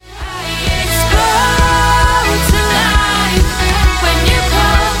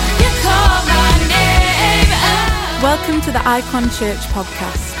to the Icon Church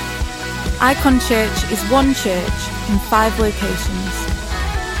podcast. Icon Church is one church in 5 locations.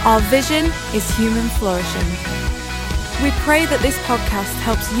 Our vision is human flourishing. We pray that this podcast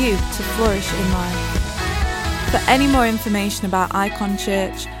helps you to flourish in life. For any more information about Icon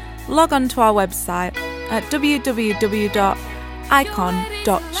Church, log on to our website at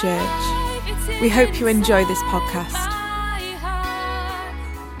www.icon.church. We hope you enjoy this podcast.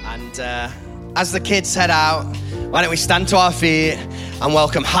 And as the kids head out, why don't we stand to our feet and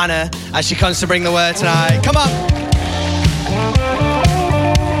welcome Hannah as she comes to bring the word tonight. Come on.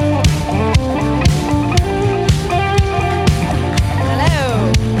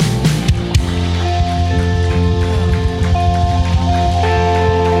 Hello.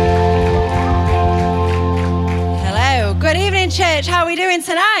 Hello. Good evening, church. How are we doing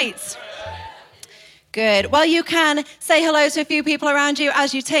tonight? Good. Well, you can say hello to a few people around you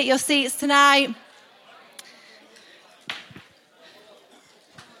as you take your seats tonight.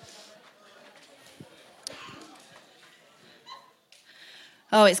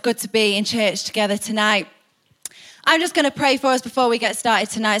 Oh, it's good to be in church together tonight. I'm just going to pray for us before we get started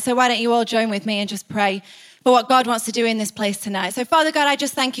tonight. So why don't you all join with me and just pray for what God wants to do in this place tonight. So Father God, I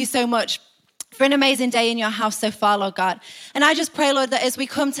just thank you so much for an amazing day in your house so far, Lord God. And I just pray, Lord, that as we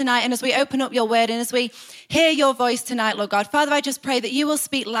come tonight and as we open up your word and as we hear your voice tonight, Lord God, Father, I just pray that you will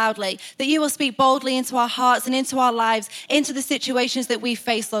speak loudly, that you will speak boldly into our hearts and into our lives, into the situations that we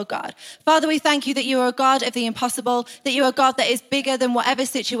face, Lord God. Father, we thank you that you are a God of the impossible, that you are a God that is bigger than whatever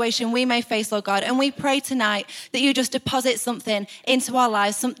situation we may face, Lord God. And we pray tonight that you just deposit something into our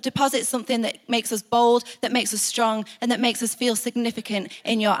lives, deposit something that makes us bold, that makes us strong, and that makes us feel significant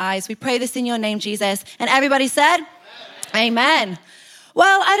in your eyes. We pray this in your name, Jesus. And everybody said, Amen.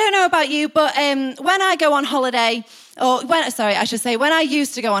 Well, I don't know about you, but when I go on holiday, when I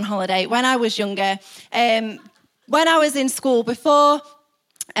used to go on holiday, when I was younger, when I was in school, before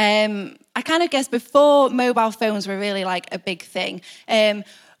mobile phones were really like a big thing,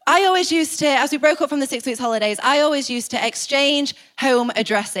 I always used to, as we broke up from the 6 weeks holidays, I always used to exchange home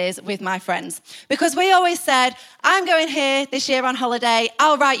addresses with my friends because we always said, I'm going here this year on holiday,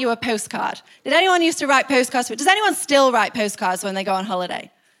 I'll write you a postcard. Did anyone used to write postcards? Does anyone still write postcards when they go on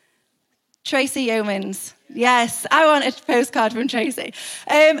holiday? Tracy Yeomans. Yes, I want a postcard from Tracy.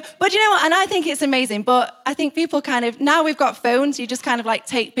 But you know what? And I think it's amazing. But I think people now we've got phones, you just kind of like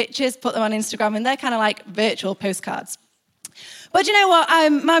take pictures, put them on Instagram, and they're kind of like virtual postcards. But you know what?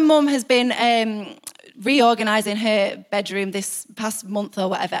 My mum has been reorganising her bedroom this past month or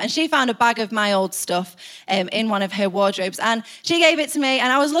whatever, and she found a bag of my old stuff in one of her wardrobes, and she gave it to me,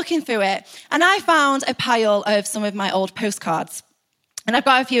 and I was looking through it, and I found a pile of some of my old postcards, and I've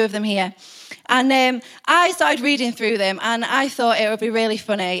got a few of them here. And I started reading through them, and I thought it would be really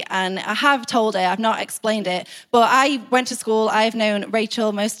funny. And I have told her, I've not explained it, but I went to school. I've known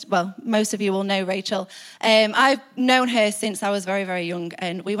Rachel, most of you will know Rachel. I've known her since I was very, very young,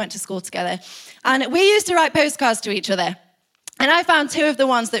 and we went to school together. And we used to write postcards to each other. And I found 2 of the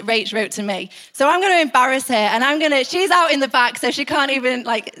ones that Rach wrote to me. So I'm going to embarrass her, and she's out in the back, so she can't even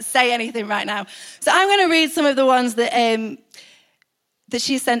say anything right now. So I'm going to read some of the ones that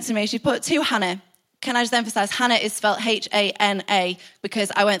she sent to me. She put to Hannah. Can I just emphasize, Hannah is spelled Hana,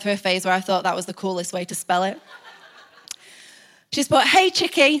 because I went through a phase where I thought that was the coolest way to spell it. She's put, hey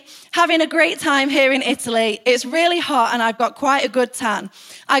Chicky, having a great time here in Italy. It's really hot and I've got quite a good tan.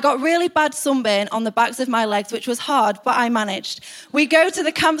 I got really bad sunburn on the backs of my legs, which was hard, but I managed. We go to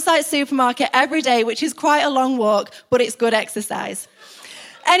the campsite supermarket every day, which is quite a long walk, but it's good exercise.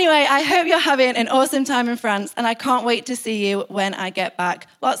 Anyway, I hope you're having an awesome time in France, and I can't wait to see you when I get back.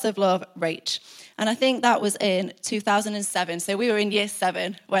 Lots of love, Rach. And I think that was in 2007, so we were in year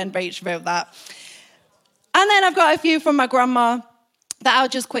 7 when Rach wrote that. And then I've got a few from my grandma that I'll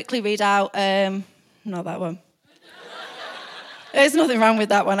just quickly read out. Not that one. There's nothing wrong with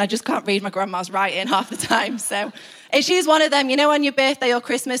that one. I just can't read my grandma's writing half the time. So if she's one of them, you know, on your birthday or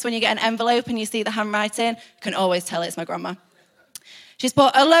Christmas when you get an envelope and you see the handwriting, you can always tell it's my grandma. She's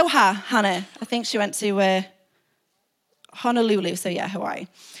put, aloha, Hannah. I think she went to Honolulu, so yeah, Hawaii.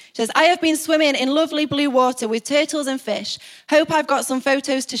 She says, I have been swimming in lovely blue water with turtles and fish. Hope I've got some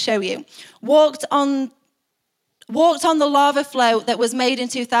photos to show you. Walked on the lava float that was made in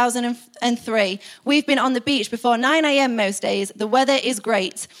 2003. We've been on the beach before 9 a.m. most days. The weather is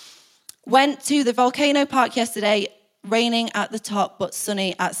great. Went to the volcano park yesterday, raining at the top, but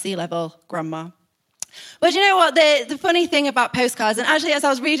sunny at sea level, Grandma. But you know what, the funny thing about postcards, and actually as I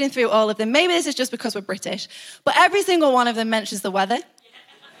was reading through all of them, maybe this is just because we're British, but every single one of them mentions the weather.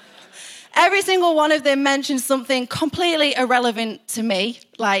 Every single one of them mentions something completely irrelevant to me.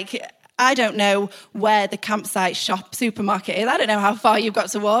 Like, I don't know where the campsite shop supermarket is. I don't know how far you've got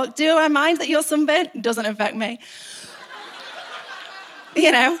to walk. Do I mind that you're sunburnt? It doesn't affect me.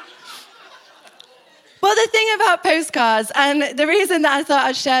 You know? But the thing about postcards, and the reason that I thought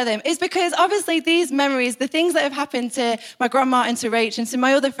I'd share them, is because obviously these memories, the things that have happened to my grandma and to Rach and to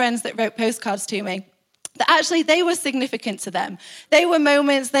my other friends that wrote postcards to me, that actually they were significant to them. They were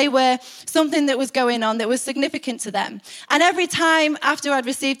moments, they were something that was going on that was significant to them. And every time after I'd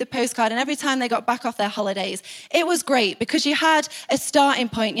received the postcard and every time they got back off their holidays, it was great because you had a starting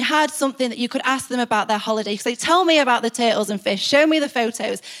point. You had something that you could ask them about their holiday. So tell me about the turtles and fish. Show me the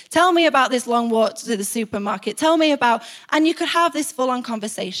photos. Tell me about this long walk to the supermarket. Tell me about, and you could have this full-on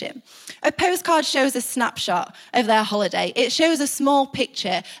conversation. A postcard shows a snapshot of their holiday. It shows a small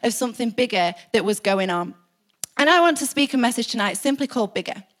picture of something bigger that was going on. And I want to speak a message tonight simply called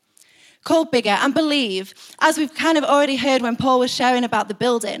Bigger. Called Bigger, and believe, as we've kind of already heard when Paul was sharing about the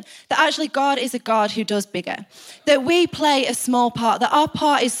building, that actually God is a God who does bigger. That we play a small part, that our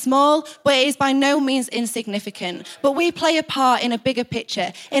part is small, but it is by no means insignificant. But we play a part in a bigger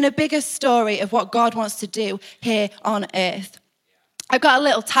picture, in a bigger story of what God wants to do here on earth. I've got a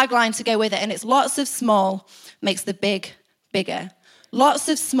little tagline to go with it, and it's lots of small makes the big bigger. Lots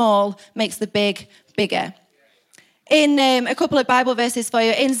of small makes the big bigger. In a couple of Bible verses for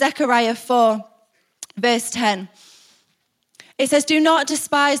you, in Zechariah 4, verse 10, it says, "Do not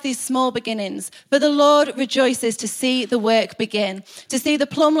despise these small beginnings, for the Lord rejoices to see the work begin, to see the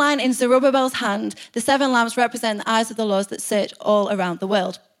plumb line in Zerubbabel's hand. The 7 lamps represent the eyes of the Lord that search all around the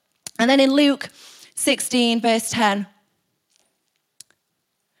world." And then in Luke 16, verse 10,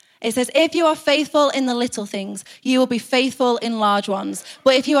 it says, "If you are faithful in the little things, you will be faithful in large ones.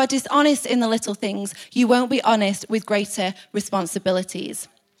 But if you are dishonest in the little things, you won't be honest with greater responsibilities."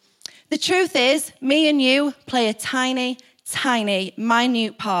 The truth is, me and you play a tiny, tiny,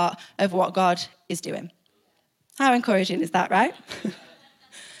 minute part of what God is doing. How encouraging is that, right?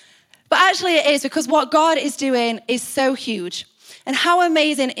 But actually it is, because what God is doing is so huge. And how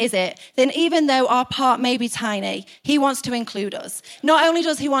amazing is it that even though our part may be tiny, he wants to include us. Not only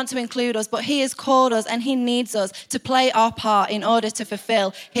does he want to include us, but he has called us and he needs us to play our part in order to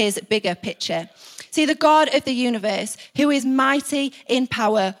fulfill his bigger picture. See, the God of the universe, who is mighty in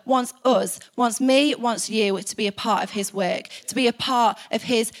power, wants us, wants me, wants you to be a part of his work, to be a part of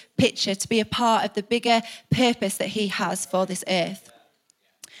his picture, to be a part of the bigger purpose that he has for this earth.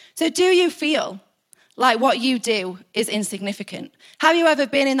 So do you feel like what you do is insignificant? Have you ever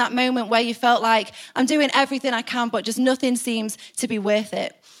been in that moment where you felt like, I'm doing everything I can, but just nothing seems to be worth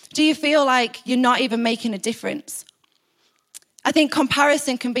it? Do you feel like you're not even making a difference? I think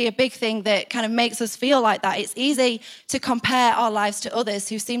comparison can be a big thing that kind of makes us feel like that. It's easy to compare our lives to others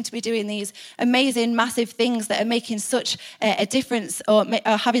who seem to be doing these amazing, massive things that are making such a difference or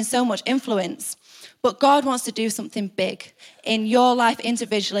having so much influence. But God wants to do something big in your life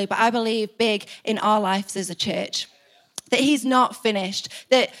individually, but I believe big in our lives as a church. That he's not finished,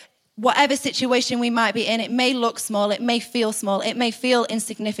 that whatever situation we might be in, it may look small, it may feel small, it may feel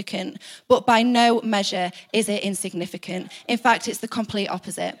insignificant, but by no measure is it insignificant. In fact, it's the complete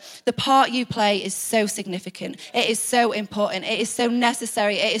opposite. The part you play is so significant. It is so important. It is so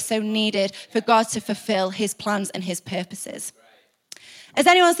necessary. It is so needed for God to fulfill his plans and his purposes. Has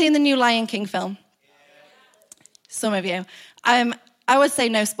anyone seen the new Lion King film? Some of you. I would say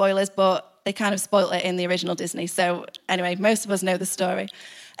no spoilers, but they kind of spoiled it in the original Disney. So anyway, most of us know the story.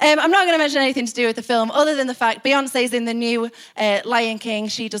 I'm not going to mention anything to do with the film other than the fact Beyonce's in the new Lion King.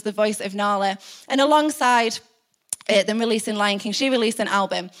 She does the voice of Nala. And alongside them releasing Lion King, she released an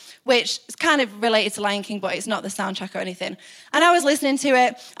album, which is kind of related to Lion King, but it's not the soundtrack or anything. And I was listening to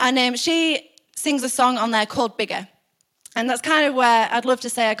it, and she sings a song on there called Bigger. And that's kind of where I'd love to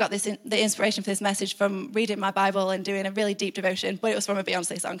say I got the inspiration for this message from reading my Bible and doing a really deep devotion, but it was from a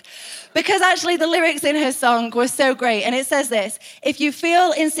Beyonce song. Because actually the lyrics in her song were so great. And it says this: "If you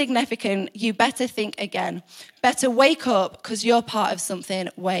feel insignificant, you better think again. Better wake up, because you're part of something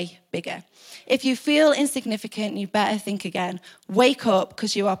way bigger." If you feel insignificant, you better think again. Wake up,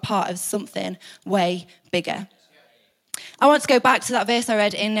 because you are part of something way bigger. I want to go back to that verse I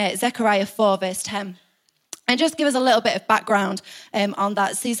read in Zechariah 4, verse 10. And just give us a little bit of background on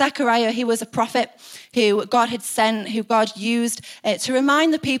that. See, Zechariah, he was a prophet who God had sent, who God used to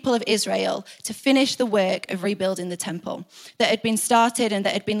remind the people of Israel to finish the work of rebuilding the temple that had been started and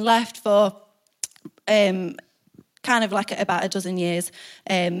that had been left for kind of like about a dozen years.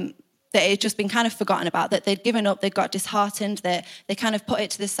 That it had just been kind of forgotten about, that they'd given up, they'd got disheartened, that they kind of put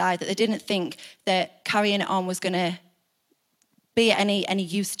it to the side, that they didn't think that carrying it on was going to be any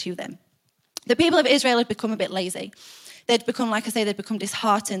use to them. The people of Israel had become a bit lazy. They'd become, like I say, they'd become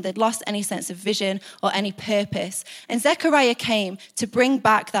disheartened. They'd lost any sense of vision or any purpose. And Zechariah came to bring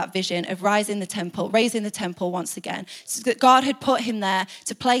back that vision of raising the temple once again. So that God had put him there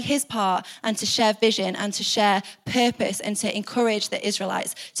to play his part and to share vision and to share purpose and to encourage the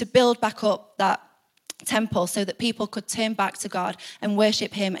Israelites to build back up that temple so that people could turn back to God and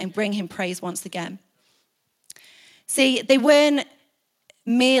worship him and bring him praise once again. See, they weren't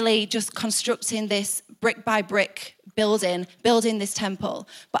merely just constructing this brick by brick building this temple,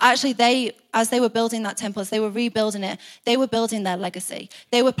 but actually as they were building that temple, as they were rebuilding it, they were building their legacy.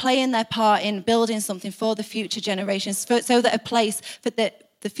 They were playing their part in building something for the future generations, so that a place for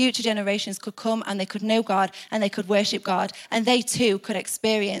the future generations could come and they could know God and they could worship God, and they too could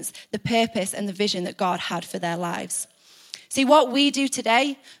experience the purpose and the vision that God had for their lives. See, what we do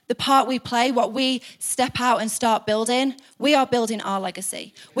today, the part we play, what we step out and start building, we are building our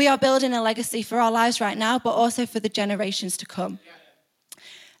legacy. We are building a legacy for our lives right now, but also for the generations to come.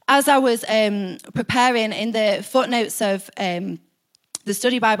 As I was preparing in the footnotes of the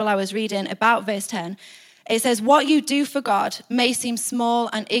study Bible I was reading about verse 10, it says, what you do for God may seem small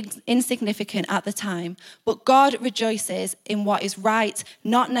and insignificant at the time, but God rejoices in what is right,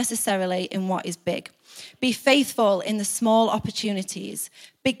 not necessarily in what is big. Be faithful in the small opportunities.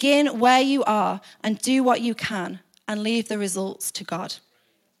 Begin where you are and do what you can and leave the results to God.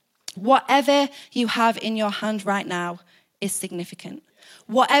 Whatever you have in your hand right now is significant.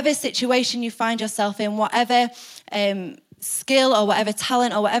 Whatever situation you find yourself in, whatever skill or whatever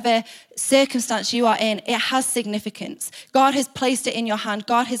talent or whatever circumstance you are in, it has significance. God has placed it in your hand.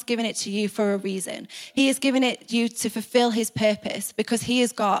 God has given it to you for a reason. He has given it you to fulfill his purpose because he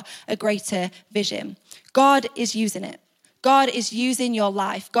has got a greater vision. God is using it. God is using your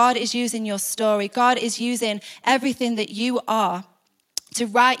life. God is using your story. God is using everything that you are to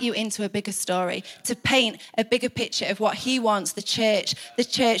write you into a bigger story, to paint a bigger picture of what he wants the church,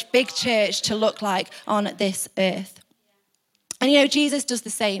 big church, to look like on this earth. And Jesus does the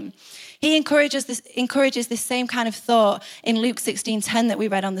same. He encourages this same kind of thought in Luke 16:10 that we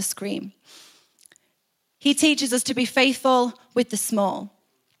read on the screen. He teaches us to be faithful with the small,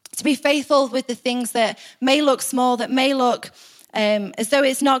 to be faithful with the things that may look small, that may look as though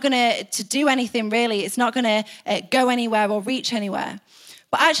it's not going to do anything really. It's not going to go anywhere or reach anywhere.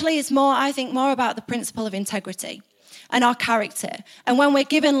 But actually it's I think more about the principle of integrity and our character. And when we're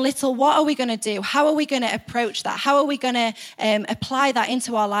given little, what are we going to do? How are we going to approach that? How are we going to apply that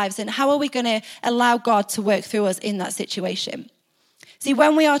into our lives? And how are we going to allow God to work through us in that situation? See,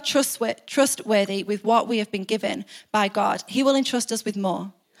 when we are trustworthy with what we have been given by God, he will entrust us with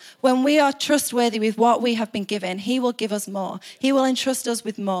more. When we are trustworthy with what we have been given, he will give us more. He will entrust us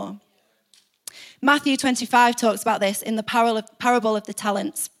with more. Matthew 25 talks about this in the parable of the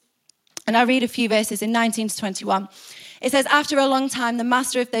talents. And I read a few verses in 19 to 21. It says, after a long time, the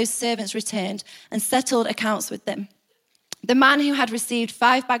master of those servants returned and settled accounts with them. The man who had received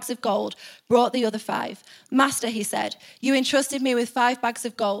 5 bags of gold brought the other 5. Master, he said, you entrusted me with 5 bags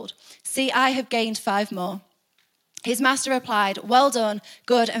of gold. See, I have gained 5 more. His master replied, well done,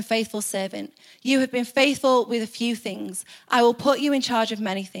 good and faithful servant. You have been faithful with a few things. I will put you in charge of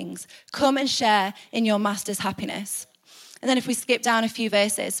many things. Come and share in your master's happiness. And then if we skip down a few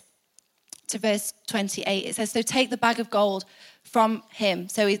verses to verse 28, it says, so take the bag of gold from him.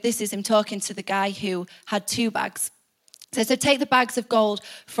 So this is him talking to the guy who had 2 bags. So take the bags of gold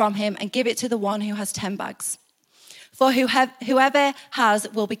from him and give it to the one who has 10 bags. For whoever has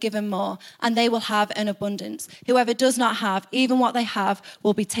will be given more, and they will have an abundance. Whoever does not have, even what they have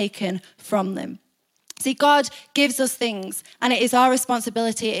will be taken from them. See, God gives us things, and it is our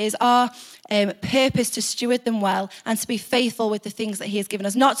responsibility, it is our purpose to steward them well and to be faithful with the things that he has given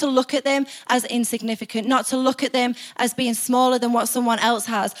us. Not to look at them as insignificant, not to look at them as being smaller than what someone else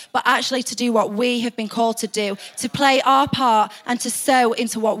has, but actually to do what we have been called to do, to play our part and to sow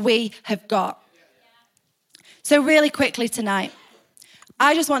into what we have got. So really quickly tonight,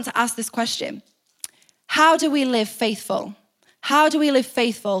 I just want to ask this question. How do we live faithful? How do we live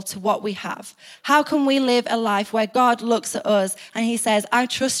faithful to what we have? How can we live a life where God looks at us and he says, I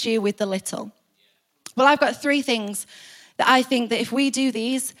trust you with the little? Well, I've got 3 things that I think that if we do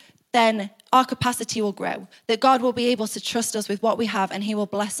these, then our capacity will grow, that God will be able to trust us with what we have and he will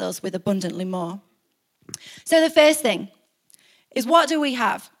bless us with abundantly more. So the first thing is, what do we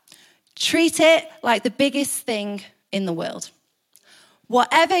have? Treat it like the biggest thing in the world.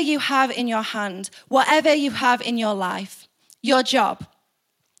 Whatever you have in your hand, whatever you have in your life, your job,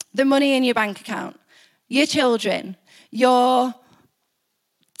 the money in your bank account, your children, your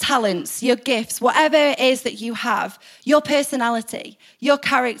talents, your gifts, whatever it is that you have, your personality, your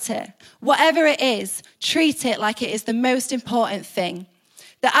character, whatever it is, treat it like it is the most important thing.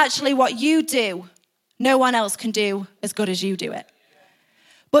 That actually what you do, no one else can do as good as you do it.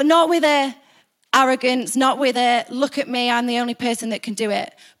 But not with a arrogance, not with a, look at me, I'm the only person that can do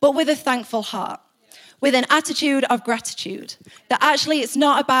it, but with a thankful heart, with an attitude of gratitude, that actually it's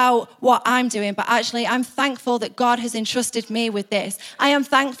not about what I'm doing, but actually I'm thankful that God has entrusted me with this. I am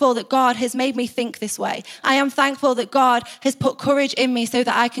thankful that God has made me think this way. I am thankful that God has put courage in me so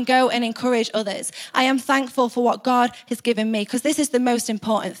that I can go and encourage others. I am thankful for what God has given me, because this is the most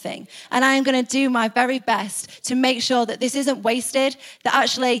important thing. And I am going to do my very best to make sure that this isn't wasted, that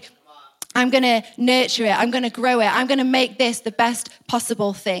actually I'm going to nurture it, I'm going to grow it, I'm going to make this the best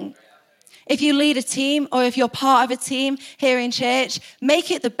possible thing. If you lead a team, or if you're part of a team here in church,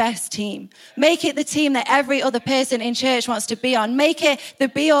 make it the best team. Make it the team that every other person in church wants to be on. Make it the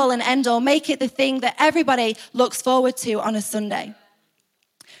be-all and end-all. Make it the thing that everybody looks forward to on a Sunday.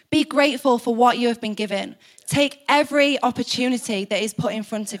 Be grateful for what you have been given. Take every opportunity that is put in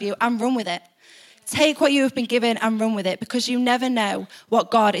front of you and run with it. Take what you have been given and run with it, because you never know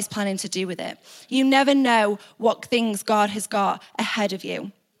what God is planning to do with it. You never know what things God has got ahead of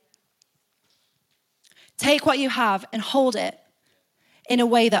you. Take what you have and hold it in a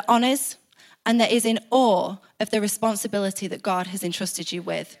way that honors and that is in awe of the responsibility that God has entrusted you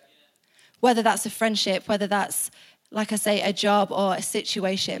with. Whether that's a friendship, whether that's, like I say, a job or a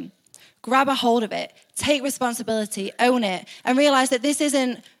situation. Grab a hold of it. Take responsibility, own it, and realize that this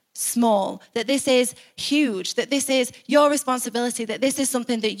isn't small, that this is huge, that this is your responsibility, that this is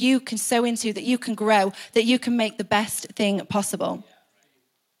something that you can sow into, that you can grow, that you can make the best thing possible.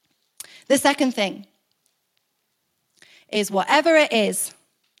 The second thing is whatever it is,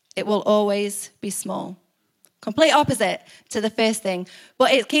 it will always be small. Complete opposite to the first thing,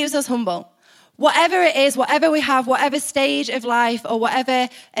 but it keeps us humble. Whatever it is, whatever we have, whatever stage of life or whatever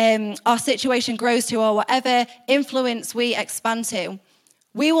our situation grows to, or whatever influence we expand to,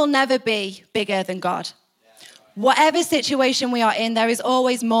 we will never be bigger than God. Whatever situation we are in, there is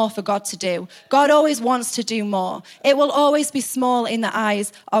always more for God to do. God always wants to do more. It will always be small in the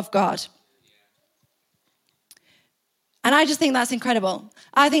eyes of God. And I just think that's incredible.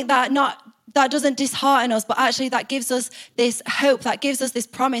 I think that doesn't dishearten us, but actually that gives us this hope, that gives us this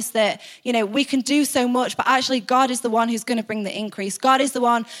promise that, we can do so much, but actually God is the one who's going to bring the increase. God is the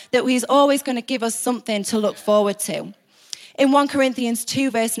one that He's always going to give us something to look forward to. In 1 Corinthians 2,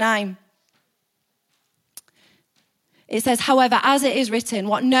 verse 9, it says, however, as it is written,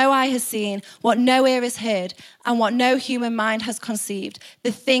 what no eye has seen, what no ear has heard, and what no human mind has conceived,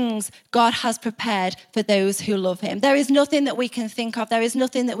 the things God has prepared for those who love Him. There is nothing that we can think of, there is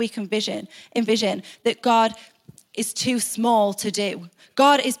nothing that we can envision that God is too small to do.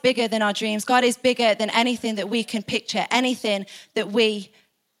 God is bigger than our dreams. God is bigger than anything that we can picture, anything that we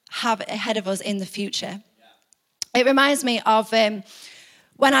have ahead of us in the future. It reminds me of when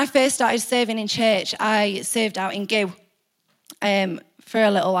I first started serving in church. I served out in GU for a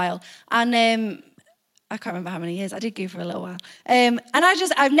little while. And I can't remember how many years. I did GU for a little while. And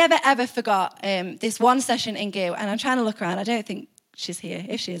I've never, ever forgot this one session in GU. And I'm trying to look around. I don't think she's here.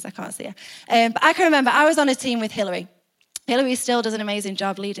 If she is, I can't see her. But I can remember I was on a team with Hillary. Hillary still does an amazing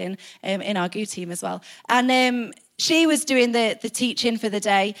job leading in our GU team as well. And she was doing the teaching for the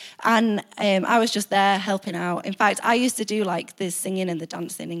day, and I was just there helping out. In fact, I used to do the singing and the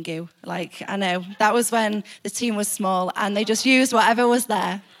dancing in GU. I know, that was when the team was small and they just used whatever was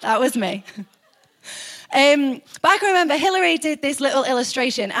there. That was me. But I can remember Hillary did this little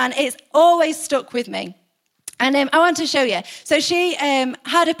illustration, and it's always stuck with me. And I want to show you. So she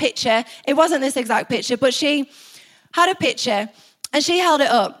had a picture. It wasn't this exact picture, but she had a picture, and she held it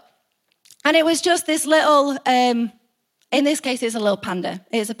up. And it was just this little, in this case, it's a little panda.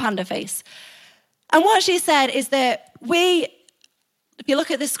 It's a panda face. And what she said is that if you look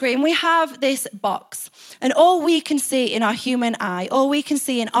at the screen, we have this box. And all we can see in our human eye, all we can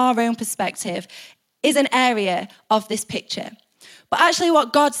see in our own perspective is an area of this picture. But actually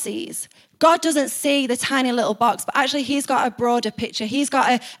what God sees, God doesn't see the tiny little box, but actually He's got a broader picture. He's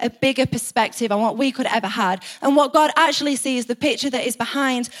got a bigger perspective on what we could ever had. And what God actually sees, the picture that is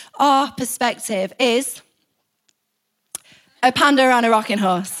behind our perspective, is a panda on a rocking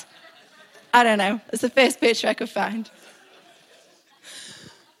horse. I don't know. It's the first picture I could find.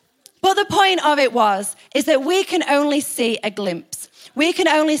 But the point of it is that we can only see a glimpse. We can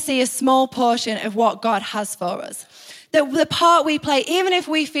only see a small portion of what God has for us. That the part we play, even if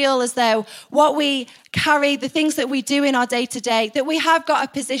we feel as though what we carry, the things that we do in our day-to-day, that we have got a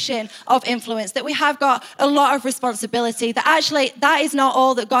position of influence, that we have got a lot of responsibility, that actually that is not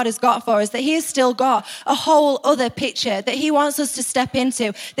all that God has got for us, that he has still got a whole other picture that he wants us to step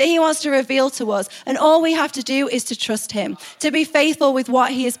into, that he wants to reveal to us. And all we have to do is to trust him, to be faithful with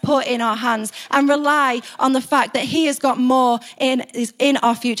what he has put in our hands and rely on the fact that he has got more in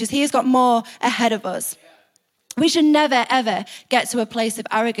our futures. He has got more ahead of us. We should never, ever get to a place of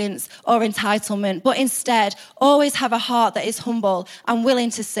arrogance or entitlement, but instead always have a heart that is humble and willing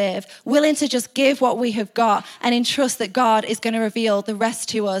to serve, willing to just give what we have got and entrust that God is going to reveal the rest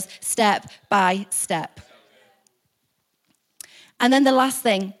to us step by step. And then the last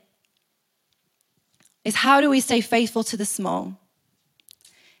thing is, how do we stay faithful to the small?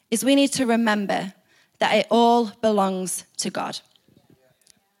 Is we need to remember that it all belongs to God.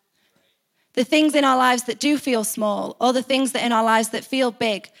 The things in our lives that do feel small, or the things that in our lives that feel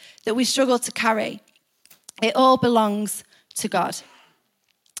big, that we struggle to carry, it all belongs to God.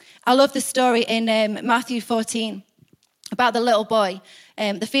 I love the story in Matthew 14 about the little boy,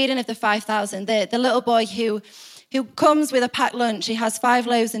 the feeding of the 5,000, the little boy who comes with a packed lunch. He has 5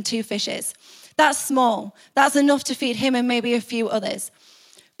 loaves and 2 fishes. That's small. That's enough to feed him and maybe a few others.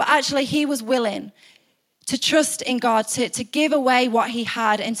 But actually, he was willing to trust in God, to give away what he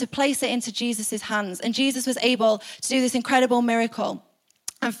had and to place it into Jesus' hands. And Jesus was able to do this incredible miracle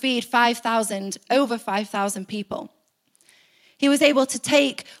and feed over 5,000 people. He was able to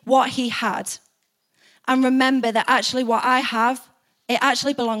take what he had and remember that actually what I have, it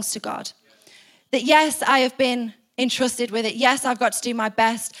actually belongs to God. That yes, I have been entrusted with it. Yes, I've got to do my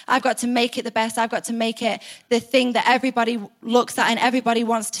best. I've got to make it the best. I've got to make it the thing that everybody looks at and everybody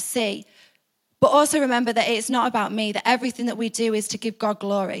wants to see. But also remember that it's not about me, that everything that we do is to give God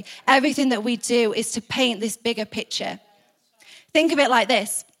glory. Everything that we do is to paint this bigger picture. Think of it like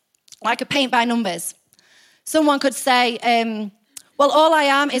this, like a paint by numbers. Someone could say, well, all I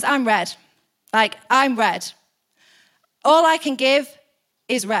am is I'm red. Like, I'm red. All I can give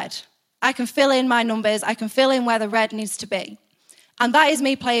is red. I can fill in my numbers. I can fill in where the red needs to be. And that is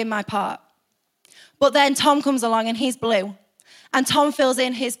me playing my part. But then Tom comes along and he's blue. And Tom fills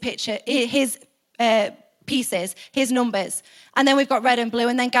in his picture, his pieces, his numbers. And then we've got red and blue.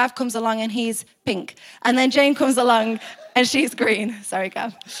 And then Gav comes along and he's pink. And then Jane comes along and she's green. Sorry,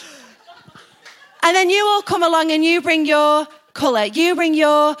 Gav. And then you all come along and you bring your colour, you bring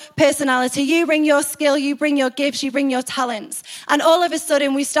your personality, you bring your skill, you bring your gifts, you bring your talents. And all of a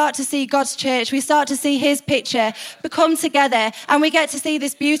sudden we start to see God's church, we start to see his picture come together, and we get to see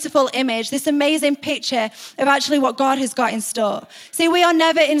this beautiful image, this amazing picture of actually what God has got in store. See, we are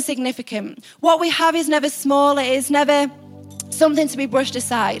never insignificant. What we have is never small, it is never something to be brushed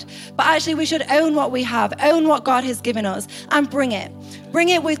aside. But actually we should own what we have, own what God has given us, and bring it. Bring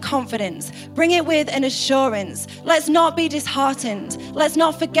it with confidence. Bring it with an assurance. Let's not be disheartened. Let's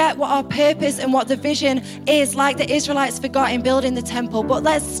not forget what our purpose and what the vision is, like the Israelites forgot in building the temple. But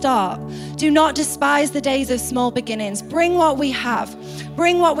let's start. Do not despise the days of small beginnings. Bring what we have.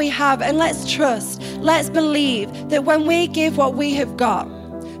 Bring what we have, and let's trust. Let's believe that when we give what we have got,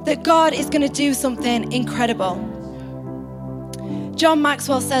 that God is going to do something incredible. John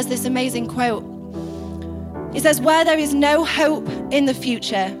Maxwell says this amazing quote. He says, where there is no hope in the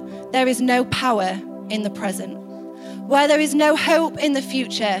future, there is no power in the present. Where there is no hope in the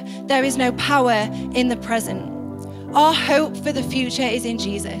future, there is no power in the present. Our hope for the future is in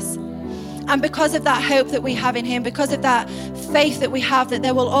Jesus. And because of that hope that we have in him, because of that faith that we have, that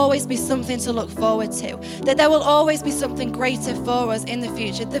there will always be something to look forward to, that there will always be something greater for us in the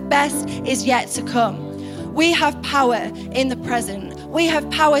future. The best is yet to come. We have power in the present. We have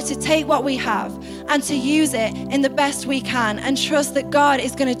power to take what we have and to use it in the best we can, and trust that God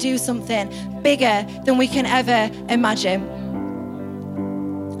is going to do something bigger than we can ever imagine.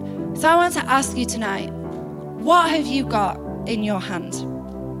 So I want to ask you tonight, what have you got in your hand?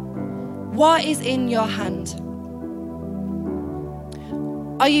 What is in your hand?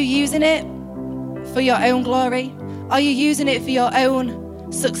 Are you using it for your own glory? Are you using it for your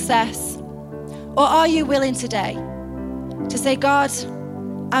own success? Or are you willing today to say, God,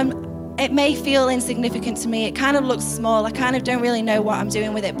 it may feel insignificant to me. It kind of looks small. I kind of don't really know what I'm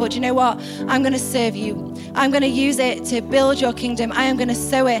doing with it. But you know what? I'm going to serve you. I'm going to use it to build your kingdom. I am going to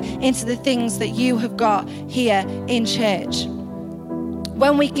sow it into the things that you have got here in church.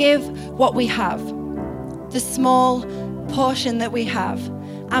 When we give what we have, the small portion that we have,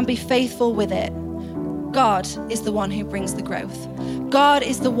 and be faithful with it, God is the one who brings the growth. God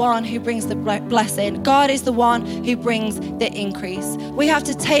is the one who brings the blessing. God is the one who brings the increase. We have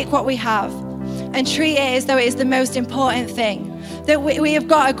to take what we have and treat it as though it is the most important thing. That we have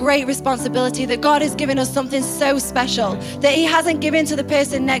got a great responsibility, that God has given us something so special, that he hasn't given to the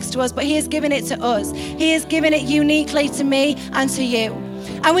person next to us, but he has given it to us. He has given it uniquely to me and to you.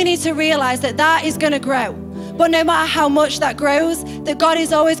 And we need to realize that that is going to grow. But no matter how much that grows, that God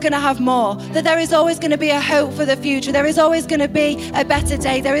is always going to have more, that there is always going to be a hope for the future. There is always going to be a better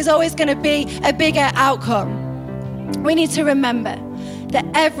day. There is always going to be a bigger outcome. We need to remember that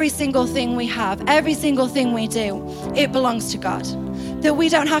every single thing we have, every single thing we do, it belongs to God. That we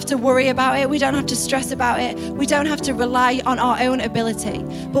don't have to worry about it, we don't have to stress about it, we don't have to rely on our own ability,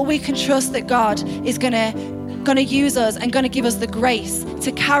 but we can trust that God is going to use us and going to give us the grace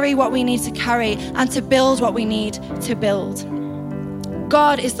to carry what we need to carry and to build what we need to build.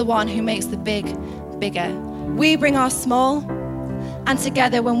 God is the one who makes the big bigger. We bring our small, and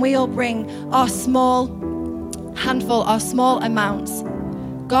together when we all bring our small handful, our small amounts,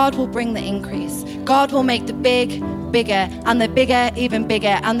 God will bring the increase. God will make the big bigger, and the bigger even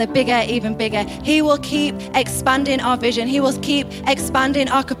bigger, and the bigger even bigger. He will keep expanding our vision. He will keep expanding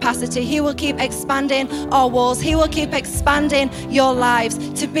our capacity. He will keep expanding our walls. He will keep expanding your lives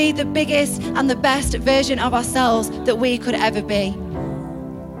to be the biggest and the best version of ourselves that we could ever be.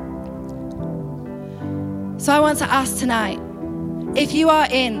 So I want to ask tonight, if you are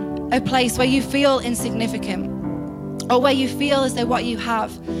in a place where you feel insignificant, or where you feel as though what you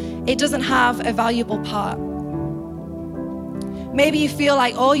have, it doesn't have a valuable part. Maybe you feel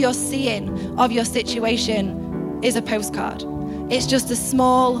like all you're seeing of your situation is a postcard. It's just a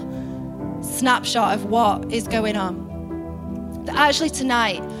small snapshot of what is going on. That actually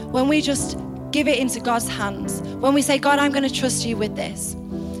tonight, when we just give it into God's hands, when we say, God, I'm going to trust you with this,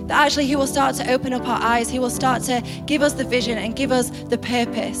 that actually he will start to open up our eyes. He will start to give us the vision and give us the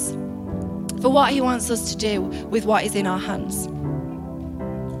purpose for what he wants us to do with what is in our hands.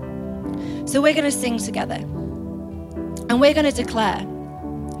 So we're going to sing together, and we're going to declare,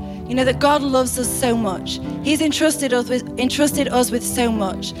 that God loves us so much. He's entrusted us with so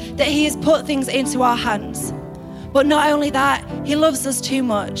much, that he has put things into our hands. But not only that, he loves us too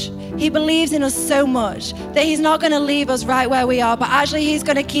much. He believes in us so much that he's not going to leave us right where we are, but actually he's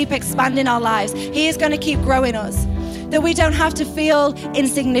going to keep expanding our lives. He is going to keep growing us. That we don't have to feel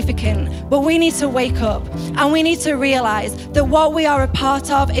insignificant, but we need to wake up and we need to realize that what we are a part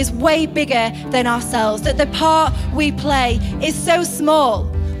of is way bigger than ourselves, that the part we play is so small,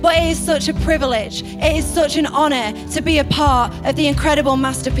 but it is such a privilege. It is such an honor to be a part of the incredible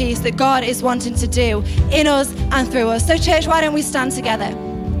masterpiece that God is wanting to do in us and through us. So church, why don't we stand together?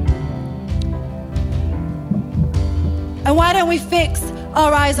 And why don't we fix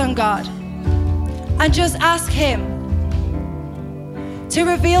our eyes on God and just ask him to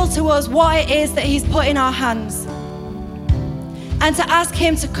reveal to us what it is that he's put in our hands, and to ask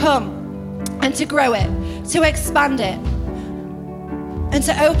him to come and to grow it, to expand it, and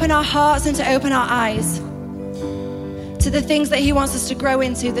to open our hearts and to open our eyes to the things that he wants us to grow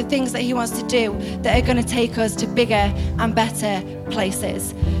into, the things that he wants to do that are going to take us to bigger and better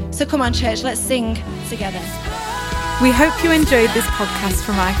places. So come on, church, let's sing together. We hope you enjoyed this podcast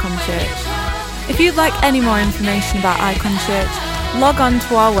from Icon Church. If you'd like any more information about Icon Church, log on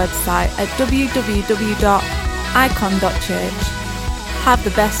to our website at www.icon.church. Have the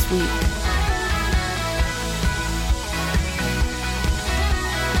best week.